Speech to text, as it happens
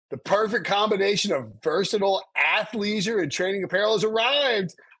The perfect combination of versatile athleisure and training apparel has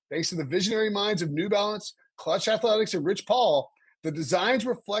arrived. Thanks to the visionary minds of New Balance, Clutch Athletics, and Rich Paul, the designs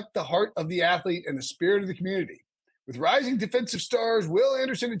reflect the heart of the athlete and the spirit of the community. With rising defensive stars Will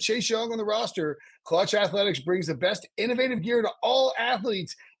Anderson and Chase Young on the roster, Clutch Athletics brings the best innovative gear to all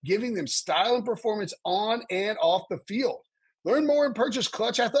athletes, giving them style and performance on and off the field. Learn more and purchase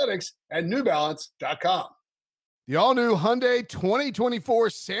Clutch Athletics at newbalance.com. The all-new Hyundai 2024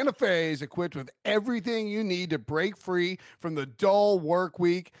 Santa Fe is equipped with everything you need to break free from the dull work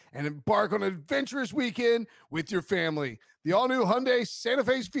week and embark on an adventurous weekend with your family. The all-new Hyundai Santa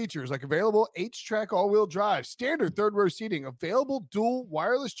Fe's features like available H-Track all-wheel drive, standard third-row seating, available dual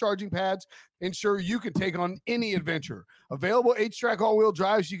wireless charging pads, ensure you can take on any adventure. Available H-Track all-wheel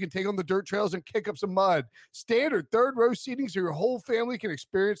drives so you can take on the dirt trails and kick up some mud. Standard third-row seating so your whole family can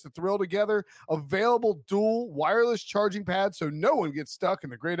experience the thrill together. Available dual wireless charging pads so no one gets stuck in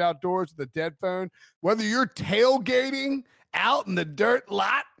the great outdoors with a dead phone. Whether you're tailgating out in the dirt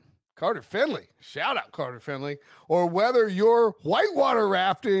lot, Carter Finley, shout out Carter Finley, or whether you're whitewater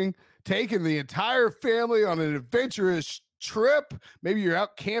rafting, taking the entire family on an adventurous trip, maybe you're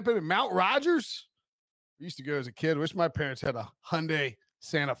out camping in Mount Rogers. I used to go as a kid. Wish my parents had a Hyundai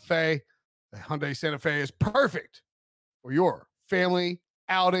Santa Fe. The Hyundai Santa Fe is perfect for your family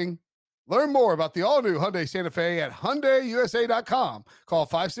outing. Learn more about the all-new Hyundai Santa Fe at HyundaiUSA.com. Call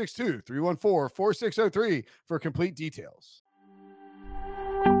 562-314-4603 for complete details.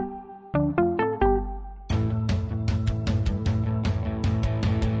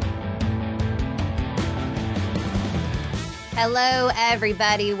 Hello,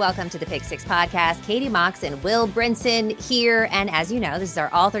 everybody. Welcome to the Pick Six Podcast. Katie Mox and Will Brinson here. And as you know, this is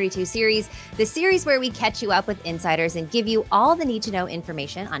our All 32 series, the series where we catch you up with insiders and give you all the need-to-know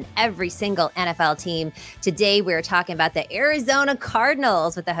information on every single NFL team. Today, we're talking about the Arizona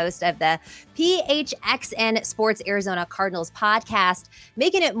Cardinals with the host of the PHXN Sports Arizona Cardinals podcast,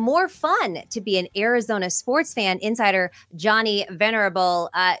 making it more fun to be an Arizona sports fan. Insider Johnny Venerable.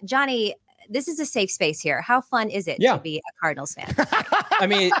 Johnny, this is a safe space here. How fun is it to be a Cardinals fan? I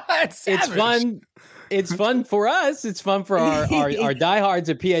mean, it's fun. It's fun for us. It's fun for our diehards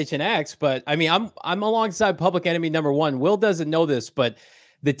at PHNX. But I mean, I'm alongside public enemy number one. Will doesn't know this, but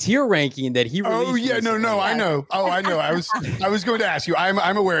the tier ranking that he released. Oh yeah, no, I know. Oh, I know. I was going to ask you.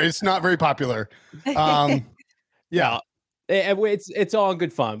 I'm aware. It's not very popular. Yeah. It's all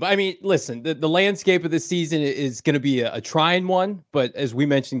good fun. But I mean, listen, the landscape of this season is going to be a trying one. But as we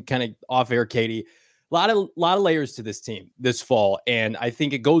mentioned kind of off air, Katie, a lot of layers to this team this fall. And I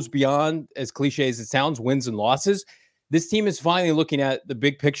think it goes beyond, as cliche as it sounds, wins and losses. This team is finally looking at the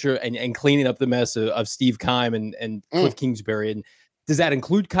big picture and cleaning up the mess of Steve Keim and Cliff Kingsbury. And does that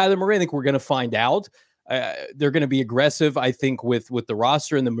include Kyler Murray? I think we're going to find out. They're going to be aggressive, I think, with the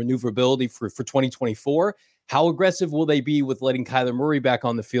roster and the maneuverability for 2024. How aggressive will they be with letting Kyler Murray back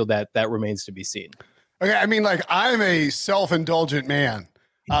on the field? That remains to be seen. Okay, I mean, like, I'm a self-indulgent man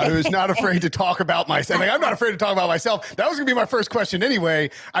who is not afraid to talk about myself. Like, I'm not afraid to talk about myself. That was going to be my first question anyway.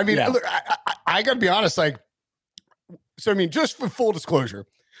 I mean, look, I got to be honest. Like, so I mean, just for full disclosure,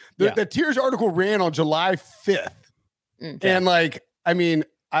 the Tiers article ran on July 5th, and like, I mean,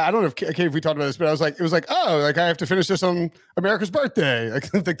 I don't know if we talked about this, but it was like, oh, like I have to finish this on America's birthday.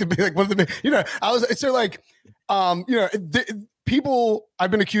 Like, to be like one of the, I was so like, people I've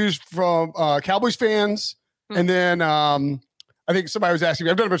been accused from Cowboys fans, and then I think somebody was asking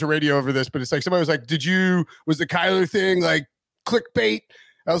me. I've done a bunch of radio over this, but it's like somebody was like, was the Kyler thing like clickbait?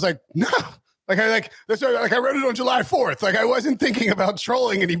 I was like, no. That's why, I wrote it on July 4th. Like, I wasn't thinking about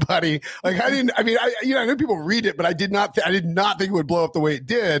trolling anybody. Like, I know people read it, but I did not think it would blow up the way it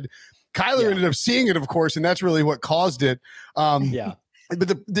did. Kyler ended up seeing it, of course, and that's really what caused it. But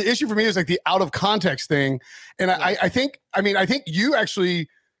the issue for me is like the out of context thing. And I think you actually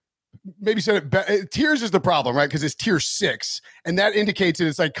maybe said it. Tiers is the problem, right? Because it's tier 6, and that indicates that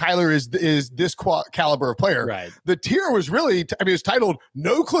it's like Kyler is this caliber of player. Right. The tier was really, it's titled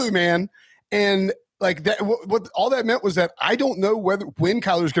 "No Clue, Man." And like that, what all that meant was that I don't know when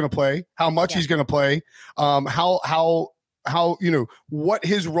Kyler's going to play, how much he's going to play, how what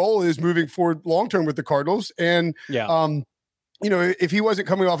his role is moving forward long term with the Cardinals, and if he wasn't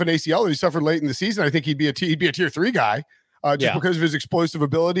coming off an ACL that he suffered late in the season, I think he'd be a tier 3 guy, because of his explosive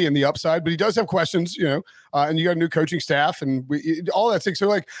ability and the upside. But he does have questions, and you got a new coaching staff and all that thing. So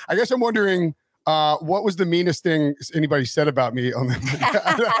like, I guess I'm wondering. What was the meanest thing anybody said about me on them?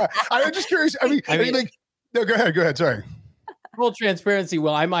 I'm just curious. I mean, like, no, go ahead. Sorry. Full transparency.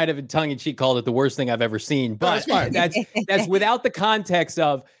 Well, I might have in tongue in cheek called it the worst thing I've ever seen, but that's without the context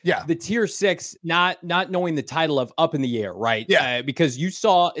of the tier 6 not knowing the title of Up in the Air, right? Yeah. Because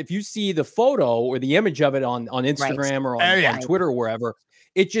if you see the photo or the image of it on Instagram or on Twitter or wherever,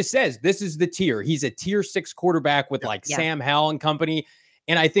 it just says this is the tier. He's a tier 6 quarterback with Sam Howell and company.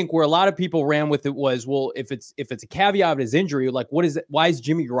 And I think where a lot of people ran with it was, well, if it's a caveat of his injury, like what is it? Why is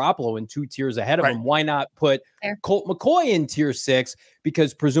Jimmy Garoppolo in 2 tiers ahead of him? Why not put Colt McCoy in tier 6?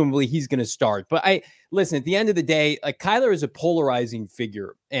 Because presumably he's going to start. But listen, at the end of the day, like Kyler is a polarizing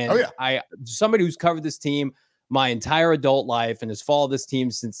figure. And somebody who's covered this team my entire adult life and has followed this team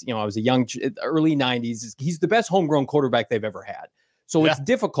since, I was a young, early 90s. He's the best homegrown quarterback they've ever had. So it's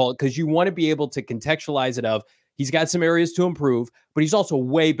difficult because you want to be able to contextualize it of, he's got some areas to improve, but he's also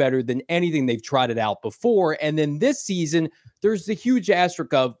way better than anything they've trotted out before. And then this season, there's the huge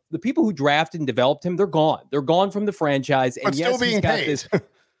asterisk of the people who drafted and developed him. They're gone. They're gone from the franchise. But and still being paid.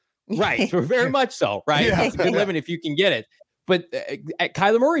 Right. Very much so. Right. It's a good living if you can get it. But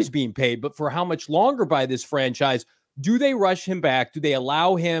Kyler Murray's being paid. But for how much longer by this franchise? Do they rush him back? Do they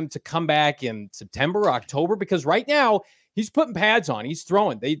allow him to come back in September, October? Because right now, he's putting pads on. He's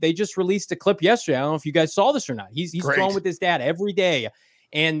throwing. They just released a clip yesterday. I don't know if you guys saw this or not. He's throwing with his dad every day.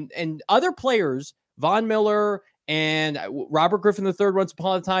 And other players, Von Miller and Robert Griffin III once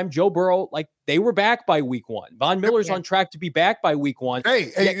upon a time, Joe Burrow, like they were back by week 1. Von Miller's on track to be back by week 1.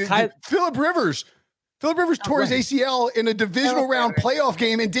 Phillip Rivers tore his ACL in a divisional round playoff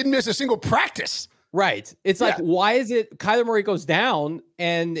game and didn't miss a single practice. Right. It's like, why is it Kyler Murray goes down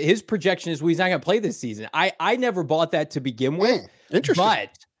and his projection is, well, he's not going to play this season. I never bought that to begin with. Interesting.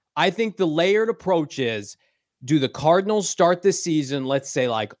 But I think the layered approach is, do the Cardinals start this season, let's say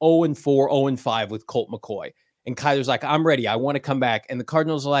like 0-4, 0-5 with Colt McCoy? And Kyler's like, I'm ready. I want to come back. And the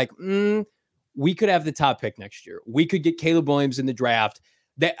Cardinals are like, we could have the top pick next year. We could get Caleb Williams in the draft.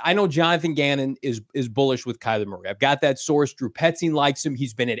 That I know Jonathan Gannon is bullish with Kyler Murray. I've got that source. Drew Petzing likes him.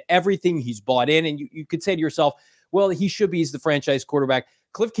 He's been at everything. He's bought in. And you could say to yourself, well, he should be. He's the franchise quarterback.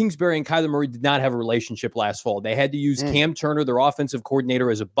 Cliff Kingsbury and Kyler Murray did not have a relationship last fall. They had to use Cam Turner, their offensive coordinator,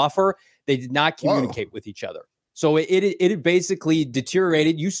 as a buffer. They did not communicate with each other. So it had basically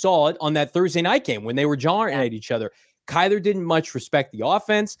deteriorated. You saw it on that Thursday night game when they were jawing at each other. Kyler didn't much respect the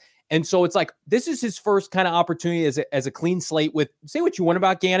offense. And so it's like, this is his first kind of opportunity as a clean slate with, say what you want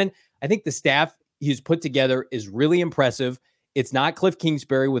about Gannon. I think the staff he's put together is really impressive. It's not Cliff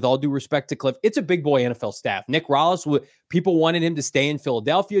Kingsbury, with all due respect to Cliff. It's a big boy NFL staff. Nick Rollis, people wanted him to stay in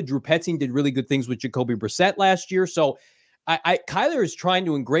Philadelphia. Drew Petzing did really good things with Jacoby Brissett last year. So Kyler is trying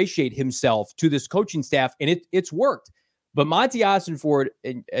to ingratiate himself to this coaching staff, and it's worked. But Monty Ossenford,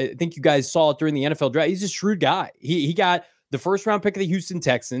 and I think you guys saw it during the NFL draft, he's a shrewd guy. He got the first round pick of the Houston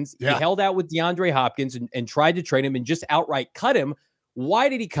Texans. He held out with DeAndre Hopkins and tried to trade him and just outright cut him. Why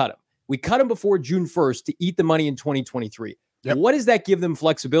did he cut him? We cut him before June 1st to eat the money in 2023. Yep. What does that give them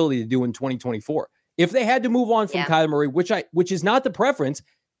flexibility to do in 2024? If they had to move on from Kyler Murray, which is not the preference,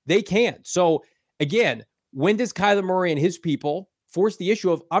 they can. So again, when does Kyler Murray and his people force the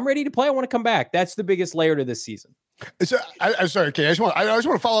issue of, I'm ready to play, I want to come back? That's the biggest layer to this season. So I'm sorry, okay. I just want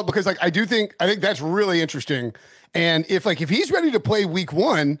to follow up because I think that's really interesting. And if he's ready to play week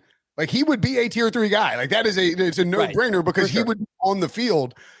 1, he would be a tier 3 guy. It's a no-brainer because he would be on the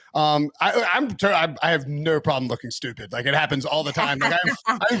field. I have no problem looking stupid. It happens all the time.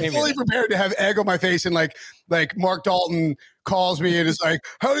 I'm fully prepared to have egg on my face and Mark Dalton calls me and is like,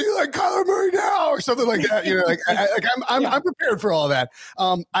 how do you like Kyler Murray now? Or something like that. I'm prepared for all of that.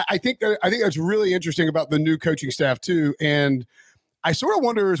 I think that's really interesting about the new coaching staff too. And I sort of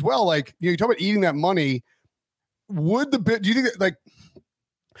wonder as well, you talk about eating that money. Do you think that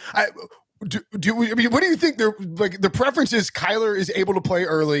what do you think? The preference is Kyler is able to play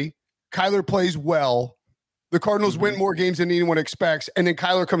early. Kyler plays well. The Cardinals win more games than anyone expects, and then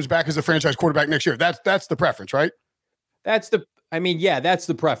Kyler comes back as a franchise quarterback next year. That's the preference, right? That's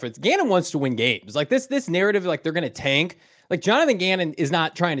the preference. Gannon wants to win games. This narrative, they're going to tank. Jonathan Gannon is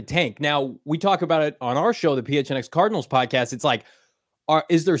not trying to tank. Now, we talk about it on our show, the PHNX Cardinals podcast. It's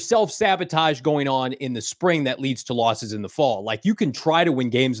is there self-sabotage going on in the spring that leads to losses in the fall? You can try to win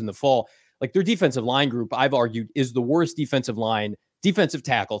games in the fall. Their defensive line group, I've argued, is the worst defensive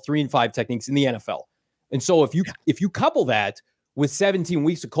tackle, 3 and 5 techniques in the NFL. And so if you couple that with 17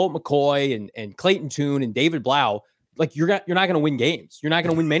 weeks of Colt McCoy and Clayton Tune and David Blau, you're not going to win games. You're not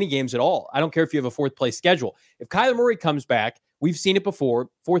going to win many games at all. I don't care if you have a 4th place schedule. If Kyler Murray comes back, we've seen it before,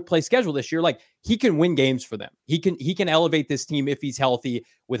 4th place schedule this year, he can win games for them. He can elevate this team if he's healthy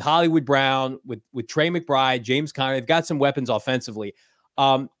with Hollywood Brown, with Trey McBride, James Conner. They've got some weapons offensively.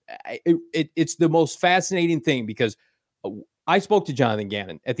 It's the most fascinating thing because I spoke to Jonathan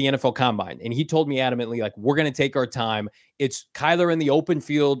Gannon at the NFL Combine, and he told me adamantly, like, we're going to take our time. It's Kyler in the open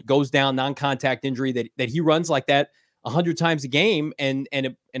field, goes down, non-contact injury that he runs like that 100 times a game, and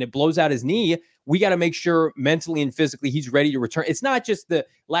it blows out his knee. We got to make sure mentally and physically he's ready to return. It's not just the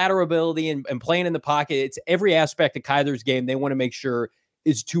lateral ability and playing in the pocket. It's every aspect of Kyler's game they want to make sure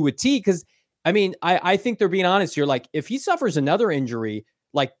is to a T. Because, I mean, I think they're being honest here. Like, if he suffers another injury,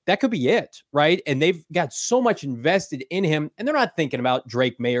 like, that could be it, right? And they've got so much invested in him, and they're not thinking about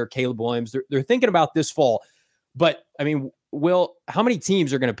Drake May or Caleb Williams. They're thinking about this fall. But, I mean, Will, how many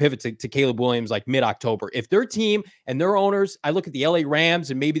teams are going to pivot to Caleb Williams like mid-October? If their team and their owners, I look at the LA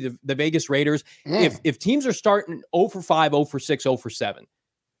Rams and maybe the Vegas Raiders, if teams are starting 0 for 5, 0 for 6, 0 for 7,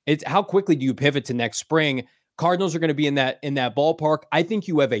 it's how quickly do you pivot to next spring? Cardinals are going to be in that ballpark. I think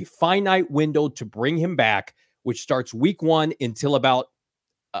you have a finite window to bring him back, which starts week 1 until about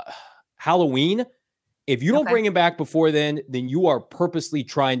Halloween. If you don't bring him back before then you are purposely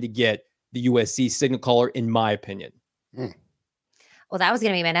trying to get the USC signal caller, in my opinion. Well, that was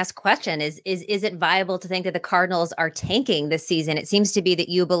going to be my next question is it viable to think that the Cardinals are tanking this season? It seems to be that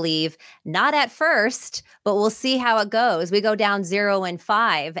you believe not at first, but we'll see how it goes. We go down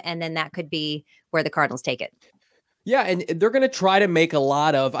 0-5, and then that could be where the Cardinals take it. Yeah, and they're going to try to make a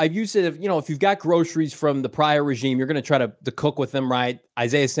lot of, I've used it, if you've got groceries from the prior regime, you're going to try to cook with them, right?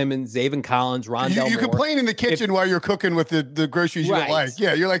 Isaiah Simmons, Zaven Collins, Rondell You complain in the kitchen while you're cooking with the groceries you don't like.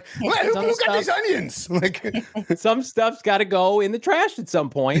 Yeah, you're like, who got these onions? Like, some stuff's got to go in the trash at some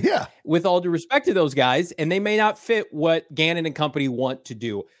point. Yeah. With all due respect to those guys, and they may not fit what Gannon and company want to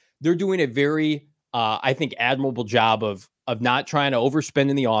do. They're doing a very, I think, admirable job of not trying to overspend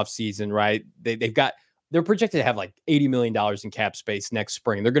in the offseason, right? They're projected to have like $80 million in cap space next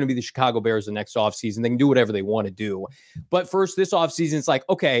spring. They're going to be the Chicago Bears the next offseason. They can do whatever they want to do. But first, this offseason, it's like,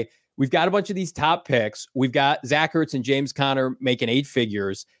 okay, we've got a bunch of these top picks. We've got Zach Ertz and James Conner making 8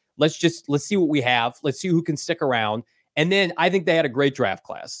 figures. Let's see what we have. Let's see who can stick around. And then I think they had a great draft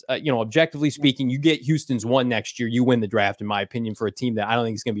class. Objectively speaking, you get Houston's 1 next year, you win the draft, in my opinion, for a team that I don't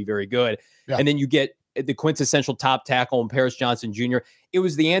think is going to be very good. Yeah. And then you get the quintessential top tackle in Paris Johnson Jr. It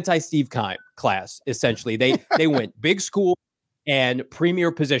was the anti-Steve Keim class, essentially. They went big school and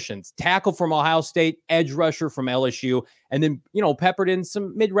premier positions. Tackle from Ohio State, edge rusher from LSU, and then, peppered in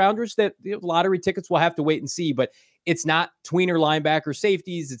some mid-rounders that lottery tickets will have to wait and see. But it's not tweener linebacker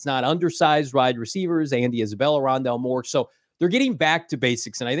safeties. It's not undersized wide receivers, Andy Isabella, Rondell Moore. So they're getting back to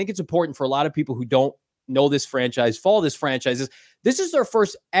basics. And I think it's important for a lot of people who don't know this franchise, follow this franchise. This is their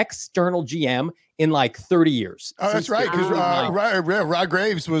first external GM in like 30 years. Oh, that's right. Because Rod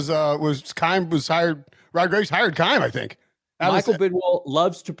Graves was hired. Rod Graves hired Keim, I think. Michael Bidwell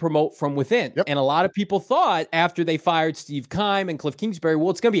loves to promote from within. Yep. And a lot of people thought after they fired Steve Keim and Cliff Kingsbury, well,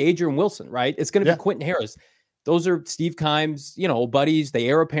 it's going to be Adrian Wilson, right? It's going to be Quentin Harris. Those are Steve Keim's, buddies, the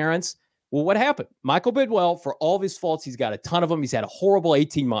heir apparents. Well, what happened? Michael Bidwell, for all of his faults, he's got a ton of them. He's had a horrible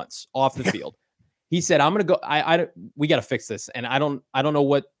 18 months off the field. He said, I'm going to go, we got to fix this. And I don't know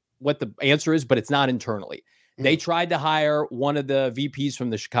what the answer is, but it's not internally. They tried to hire one of the VPs from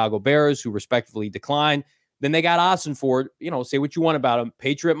the Chicago Bears, who respectively declined. Then they got Ossenford, say what you want about him.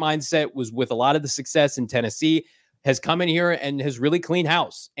 Patriot mindset, was with a lot of the success in Tennessee, has come in here and has really cleaned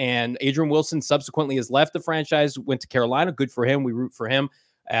house. And Adrian Wilson subsequently has left the franchise, went to Carolina. Good for him. We root for him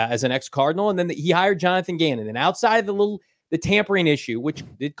as an ex-Cardinal. And then he hired Jonathan Gannon. And outside of the tampering issue, which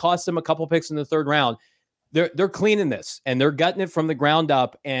did cost them a couple picks in the 3rd round, they're cleaning this and they're gutting it from the ground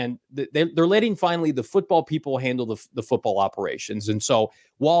up, and they're letting finally the football people handle the football operations. And so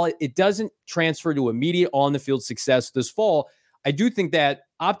while it doesn't transfer to immediate on the field success this fall, I do think that,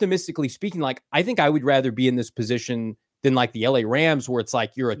 optimistically speaking, like, I think I would rather be in this position than like the LA Rams, where it's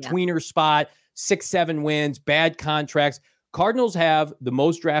like you're a tweener spot, 6-7 wins, bad contracts. Cardinals have the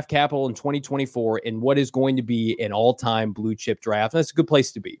most draft capital in 2024 in what is going to be an all-time blue chip draft. That's a good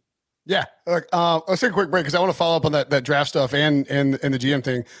place to be. Yeah. Let's take a quick break because I want to follow up on that draft stuff and the GM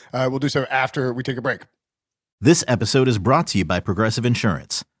thing. We'll do so after we take a break. This episode is brought to you by Progressive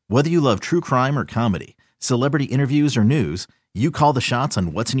Insurance. Whether you love true crime or comedy, celebrity interviews or news, you call the shots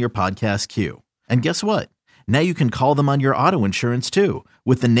on what's in your podcast queue. And guess what? Now you can call them on your auto insurance too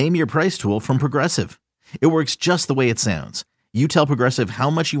with the Name Your Price tool from Progressive. It works just the way it sounds. You tell Progressive how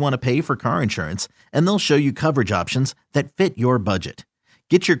much you want to pay for car insurance, and they'll show you coverage options that fit your budget.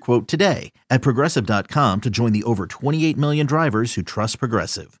 Get your quote today at Progressive.com to join the over 28 million drivers who trust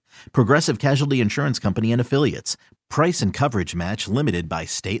Progressive. Progressive Casualty Insurance Company and Affiliates. Price and coverage match limited by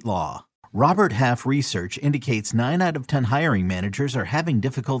state law. Robert Half research indicates 9 out of 10 hiring managers are having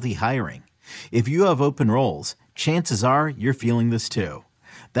difficulty hiring. If you have open roles, chances are you're feeling this too.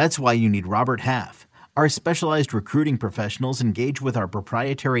 That's why you need Robert Half. Our specialized recruiting professionals engage with our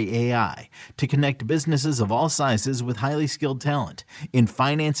proprietary AI to connect businesses of all sizes with highly skilled talent in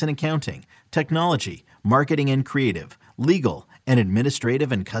finance and accounting, technology, marketing and creative, legal, and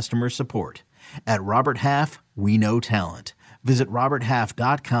administrative and customer support. At Robert Half, we know talent. Visit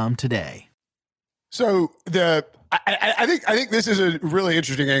roberthalf.com today. So I think this is a really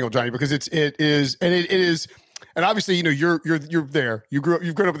interesting angle, Johnny, because it is, and obviously, you're there. You've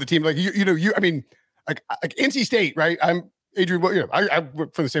grown up with the team, like I mean, like NC State, right? I'm Adrian. I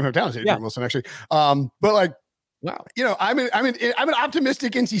work for the same hometown as Adrian Wilson, actually. But like, wow, I'm an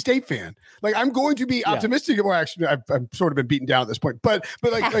optimistic NC State fan. Like, I'm going to be optimistic. Well, actually, I've sort of been beaten down at this point. But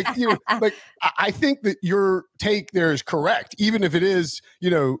I think that your take there is correct, even if it is,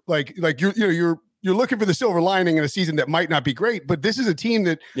 you're looking for the silver lining in a season that might not be great. But this is a team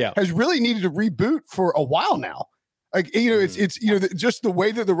that has really needed to reboot for a while now. Like, it's just the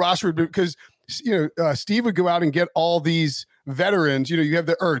way that the roster would be, because Steve would go out and get all these veterans. You have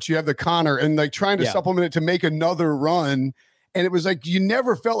the Ertz, you have the Connor, and like trying to supplement it to make another run. And it was like you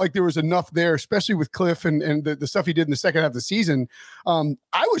never felt like there was enough there, especially with Cliff and the stuff he did in the second half of the season.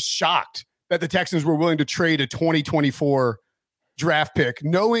 I was shocked that the Texans were willing to trade a 2024 draft pick,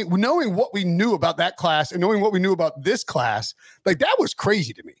 knowing what we knew about that class and knowing what we knew about this class. Like, that was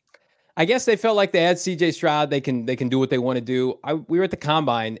crazy to me. I guess they felt like they had CJ Stroud. They can do what they want to do. We were at the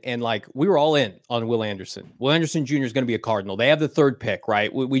combine and like we were all in on Will Anderson. Will Anderson Jr. is going to be a Cardinal. They have the third pick,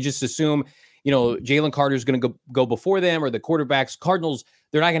 right? We just assume, Jalen Carter is going to go before them, or the quarterbacks. Cardinals,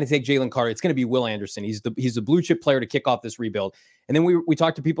 they're not going to take Jalen Carter. It's going to be Will Anderson. He's the blue chip player to kick off this rebuild. And then we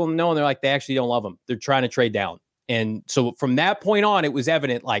talked to people and they're like, they actually don't love him. They're trying to trade down. And so from that point on, it was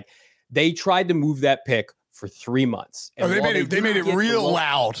evident, like, they tried to move that pick for 3 months. And they made it real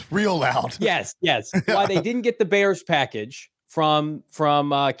loud. Yes. While they didn't get the Bears package from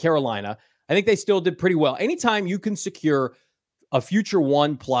Carolina, I think they still did pretty well. Anytime you can secure a future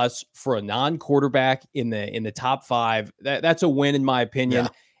 1+ for a non-quarterback in the top 5, that's a win in my opinion.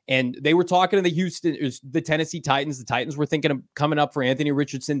 Yeah. And they were talking to the Tennessee Titans. The Titans were thinking of coming up for Anthony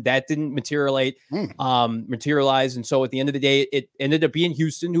Richardson. That didn't materialize. And so at the end of the day, it ended up being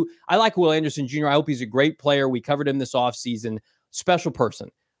Houston, who I like Will Anderson Jr. I hope he's a great player. We covered him this offseason. Special person.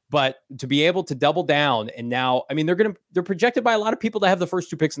 But to be able to double down, and now, I mean, they're projected by a lot of people to have the first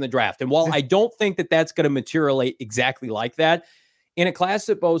 2 picks in the draft. And while I don't think that that's going to materialize exactly like that, in a class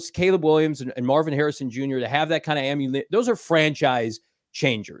that boasts Caleb Williams and Marvin Harrison Jr., to have that kind of ammunition, those are franchise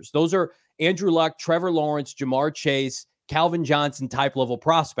changers. Those are Andrew Luck, Trevor Lawrence, Jamar Chase, Calvin Johnson type level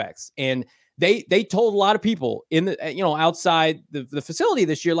prospects. And they told a lot of people in the, outside the facility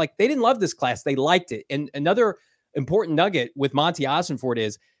this year, like, they didn't love this class. They liked it. And another important nugget with Monty Ossenfort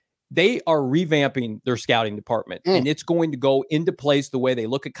is they are revamping their scouting department, and it's going to go into place the way they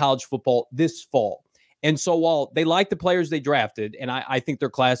look at college football this fall. And so while they like the players they drafted, and I think their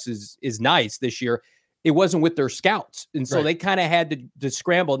class is nice this year, it wasn't with their scouts. And so they kind of had to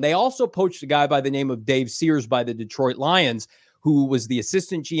scramble. And they also poached a guy by the name of Dave Sears by the Detroit Lions, who was the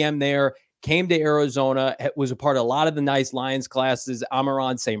assistant GM there, came to Arizona, was a part of a lot of the nice Lions classes,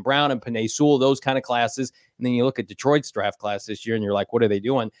 Amaron St. Brown and Penei Sewell, those kind of classes. And then you look at Detroit's draft class this year and you're like, what are they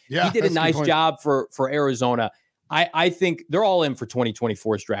doing? Yeah, he did a nice job for Arizona. I think they're all in for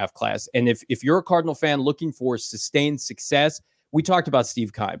 2024's draft class. And if you're a Cardinal fan looking for sustained success, we talked about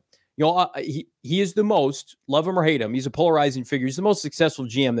Steve Keim. He is the most, love him or hate him, he's a polarizing figure. He's the most successful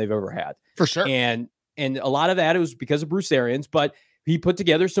GM they've ever had. For sure. And a lot of that was because of Bruce Arians, but he put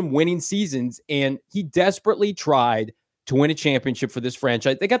together some winning seasons, and he desperately tried to win a championship for this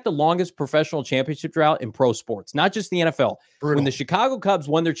franchise. They got the longest professional championship drought in pro sports, not just the NFL. Brutal. When the Chicago Cubs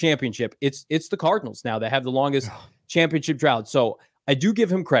won their championship, it's the Cardinals now that have the longest championship drought. So I do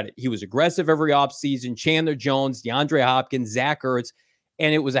give him credit. He was aggressive every offseason. Chandler Jones, DeAndre Hopkins, Zach Ertz,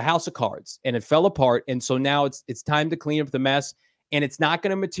 and it was a house of cards, and it fell apart. And so now it's time to clean up the mess, and it's not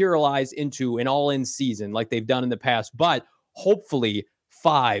going to materialize into an all-in season like they've done in the past, but hopefully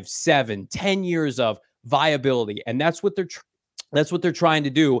 5, 7, 10 years of viability. And that's what they're trying to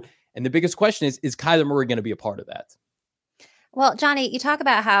do. And the biggest question is Kyler Murray going to be a part of that? Well, Johnny, you talk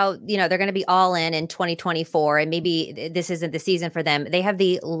about how, they're going to be all in 2024, and maybe this isn't the season for them. They have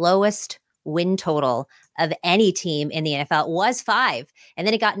the lowest win total of any team in the NFL. It was 5, and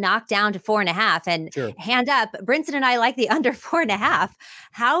then it got knocked down to 4.5. And sure. Hand up, Brinson and I like the under 4.5.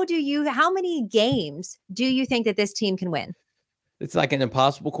 How many games do you think that this team can win? It's like an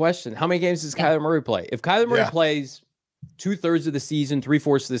impossible question. How many games does Kyler Murray play? If Kyler Murray plays 2/3 of the season,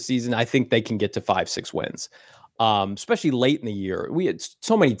 3/4 of the season, I think they can get to 5-6 wins, especially late in the year. We had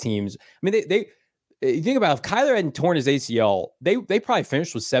so many teams. I mean, You think about if Kyler hadn't torn his ACL, they probably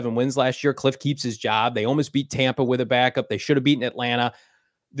finished with 7 wins last year. Cliff keeps his job. They almost beat Tampa with a backup. They should have beaten Atlanta.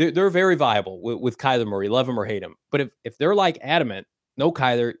 They're very viable with Kyler Murray, love him or hate him. But if they're like adamant, no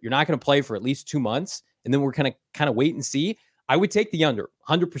Kyler, you're not going to play for at least 2 months, and then we're kind of wait and see, I would take the under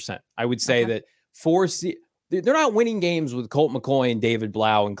 100%. I would say that they're not winning games with Colt McCoy and David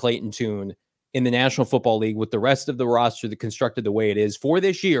Blau and Clayton Tune in the National Football League with the rest of the roster that constructed the way it is for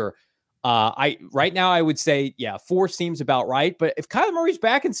this year. Right now I would say, 4 seems about right. But if Kyler Murray's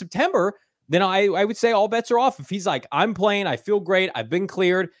back in September, then I would say all bets are off. If he's like, I'm playing, I feel great, I've been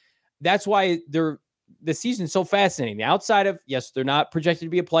cleared. That's why the season's so fascinating. Outside of, yes, they're not projected to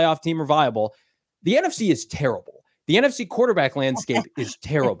be a playoff team or viable. The NFC is terrible. The NFC quarterback landscape is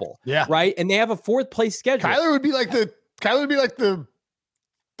terrible. Yeah. Right. And they have a 4th place schedule. Kyler would be like the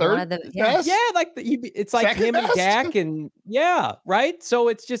third best? It's like second him best? and Dak and right. So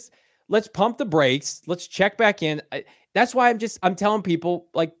it's just, let's pump the brakes. Let's check back in. That's why I'm telling people,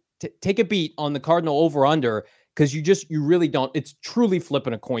 like, take a beat on the Cardinal over under, because you really don't. It's truly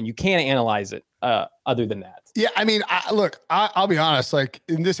flipping a coin. You can't analyze it other than that. Yeah, I mean, I'll be honest. Like,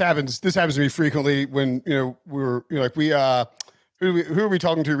 and this happens to me frequently when who are we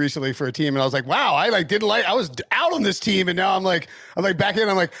talking to recently for a team? And I was like, wow, I was out on this team. And now I'm like back in.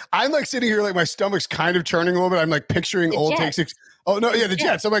 I'm like sitting here, like my stomach's kind of churning a little bit. I'm like picturing the old Take Six. Oh no, yeah, the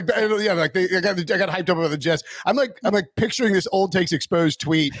Jets. I'm like, I got hyped up about the Jets. I'm like picturing this old Takes Exposed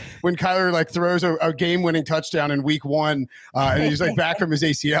tweet when Kyler like throws a game-winning touchdown in week 1, and he's like back from his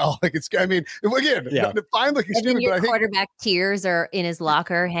ACL. Like again, fine looking stupid. Your quarterback tears are in his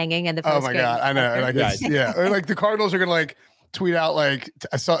locker hanging in the post. Oh my god, I know. And or like the Cardinals are gonna like tweet out like,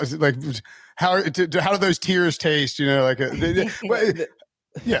 I saw like how do those tears taste? You know, like go ahead.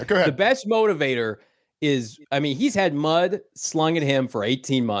 The best motivator is, he's had mud slung at him for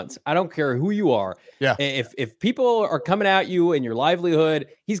 18 months. I don't care who you are. Yeah. If people are coming at you and your livelihood,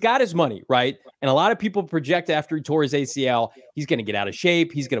 he's got his money, right? And a lot of people project after he tore his ACL, he's going to get out of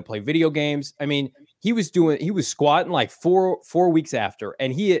shape. He's going to play video games. He was squatting like four weeks after,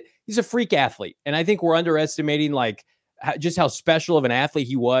 and he's a freak athlete. And I think we're underestimating like just how special of an athlete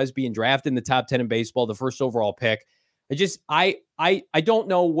he was, being drafted in the top 10 in baseball, the first overall pick. I don't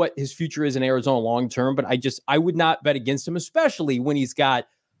know what his future is in Arizona long term, but I would not bet against him, especially when he's got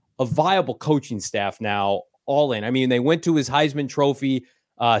a viable coaching staff now all in. They went to his Heisman Trophy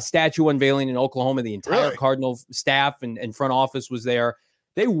statue unveiling in Oklahoma. The entire Cardinal staff and front office was there.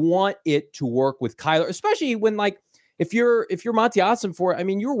 They want it to work with Kyler, especially when if you're Monty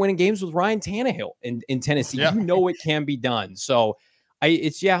Ossenfort, you were winning games with Ryan Tannehill in Tennessee. Yeah. You know it can be done. So I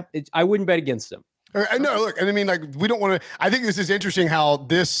wouldn't bet against him. No, look, and we don't want to. I think this is interesting how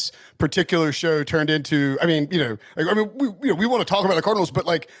this particular show turned into. We want to talk about the Cardinals, but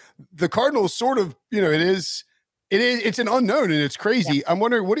like the Cardinals, sort of, it's an unknown and it's crazy. Yeah. I'm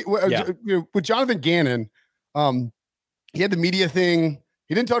wondering with Jonathan Gannon, he had the media thing.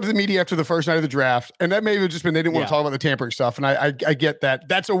 He didn't talk to the media after the first night of the draft, and that may have just been they didn't want to talk about the tampering stuff. And I get that.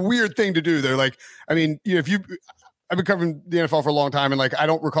 That's a weird thing to do. They're like, I've been covering the NFL for a long time, and I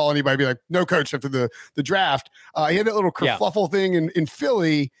don't recall anybody be like, no coach after the draft. He had that little kerfuffle thing in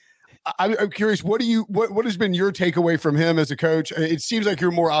Philly. I'm curious, what has been your takeaway from him as a coach? It seems like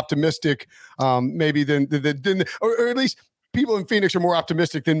you're more optimistic, maybe than or at least people in Phoenix are more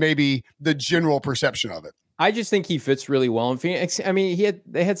optimistic than maybe the general perception of it. I just think he fits really well in Phoenix.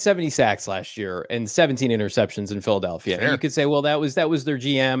 They had 70 sacks last year and 17 interceptions in Philadelphia. Fair. And you could say, well, that was their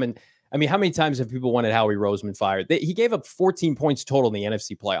GM. And how many times have people wanted Howie Roseman fired? He gave up 14 points total in the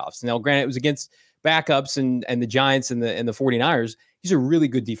NFC playoffs. Now, granted, it was against backups and the Giants and the 49ers. He's a really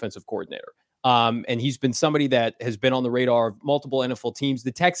good defensive coordinator. And he's been somebody that has been on the radar of multiple NFL teams.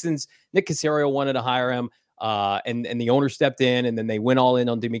 The Texans, Nick Caserio wanted to hire him, and the owner stepped in, and then they went all in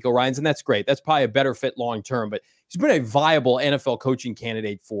on DeMeco Ryans, and that's great. That's probably a better fit long term. But he's been a viable NFL coaching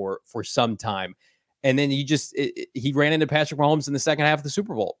candidate for some time. And then he ran into Patrick Mahomes in the second half of the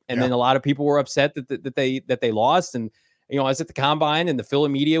Super Bowl. And then a lot of people were upset that they lost. And, I was at the combine and the Philly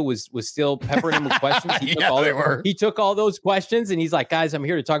media was still peppering him with questions. He took all those questions and he's like, guys, I'm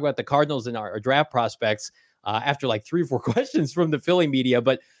here to talk about the Cardinals and our draft prospects after like 3 or 4 questions from the Philly media.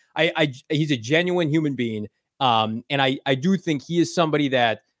 But he's a genuine human being. And I do think he is somebody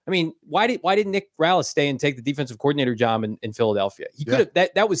that, why did Nick Rallis stay and take the defensive coordinator job in Philadelphia? He could have,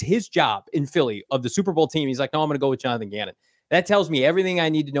 that was his job in Philly of the Super Bowl team. He's like, no, I'm going to go with Jonathan Gannon. That tells me everything I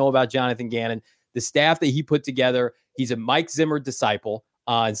need to know about Jonathan Gannon, the staff that he put together. He's a Mike Zimmer disciple.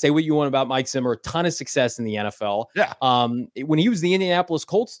 And say what you want about Mike Zimmer, a ton of success in the NFL. Yeah. When he was the Indianapolis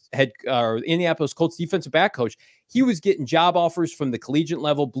Colts defensive back coach, he was getting job offers from the collegiate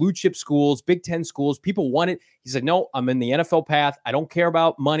level, blue chip schools, Big Ten schools. People wanted. He said, "No, I'm in the NFL path. I don't care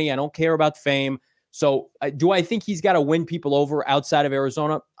about money. I don't care about fame." So, do I think he's got to win people over outside of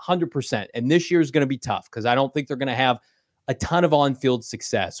Arizona? 100%. And this year is going to be tough because I don't think they're going to have a ton of on-field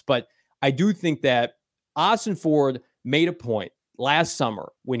success. But I do think that Austin Ford made a point last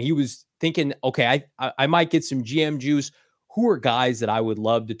summer when he was thinking, okay, I might get some GM juice. Who are guys that I would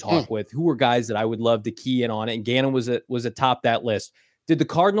love to talk with? Who are guys that I would love to key in on? And Gannon was atop that list. Did the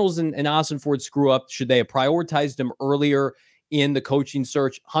Cardinals and Austin Ford screw up? Should they have prioritized him earlier in the coaching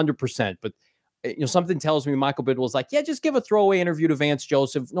search? 100%. But something tells me Michael Bidwell's like, yeah, just give a throwaway interview to Vance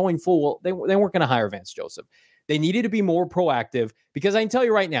Joseph, knowing full well they weren't going to hire Vance Joseph. They needed to be more proactive because I can tell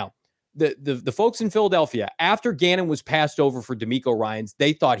you right now, the folks in Philadelphia, after Gannon was passed over for DeMeco Ryans,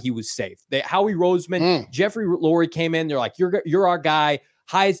 they thought he was safe. Howie Roseman, Jeffrey Lurie came in. They're like, you're our guy,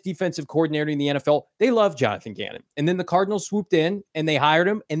 highest defensive coordinator in the NFL. They love Jonathan Gannon. And then the Cardinals swooped in and they hired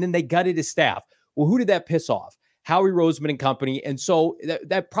him and then they gutted his staff. Well, who did that piss off? Howie Roseman and company. And so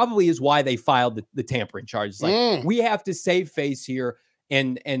that probably is why they filed the tampering charges. Like, we have to save face here.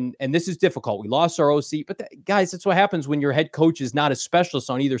 And this is difficult. We lost our OC, but guys, that's what happens when your head coach is not a specialist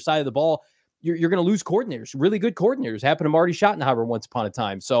on either side of the ball. You're going to lose coordinators, really good coordinators. Happened to Marty Schottenheimer once upon a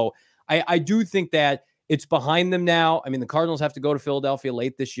time. So I do think that it's behind them now. I mean, the Cardinals have to go to Philadelphia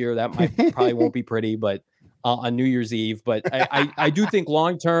late this year. That probably won't be pretty, but on New Year's Eve. But I do think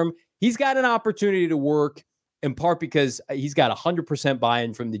long-term, he's got an opportunity to work, in part because he's got 100%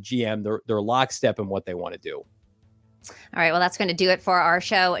 buy-in from the GM. They're lockstep in what they want to do. All right, well, that's going to do it for our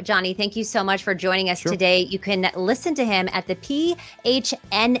show. Johnny, thank you so much for joining us today. You can listen to him at the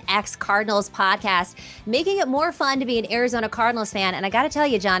PHNX Cardinals podcast, making it more fun to be an Arizona Cardinals fan. And I got to tell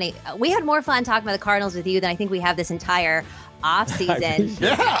you, Johnny, we had more fun talking about the Cardinals with you than I think we have this entire offseason.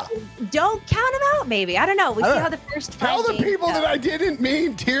 Yeah. Don't count them out, maybe. I don't know. We'll see how the first Tell the people that I didn't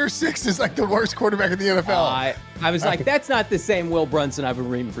mean tier 6 is like the worst quarterback in the NFL. I was like, that's not the same Will Brunson I've been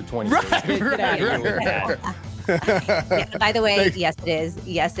reading for 20 years. Right. Yeah, by the way, yes, it is.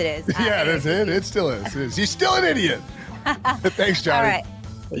 Yes, it is. Yeah, that's it. It still is. He's still an idiot. Thanks, Johnny.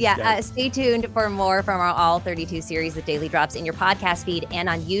 All right. Stay tuned for more from our All 32 series that daily drops in your podcast feed and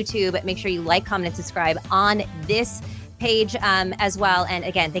on YouTube. Make sure you like, comment, and subscribe on this page as well. And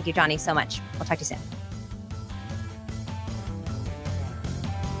again, thank you, Johnny, so much. We'll talk to you soon.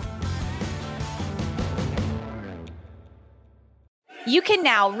 You can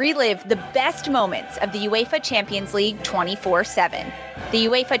now relive the best moments of the UEFA Champions League 24/7. The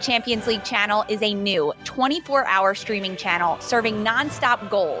UEFA Champions League channel is a new 24-hour streaming channel serving nonstop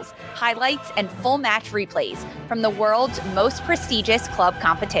goals, highlights, and full match replays from the world's most prestigious club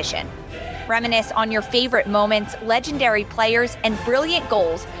competition. Reminisce on your favorite moments, legendary players, and brilliant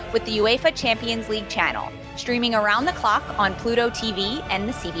goals with the UEFA Champions League channel, streaming around the clock on Pluto TV and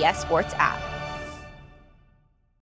the CBS Sports app.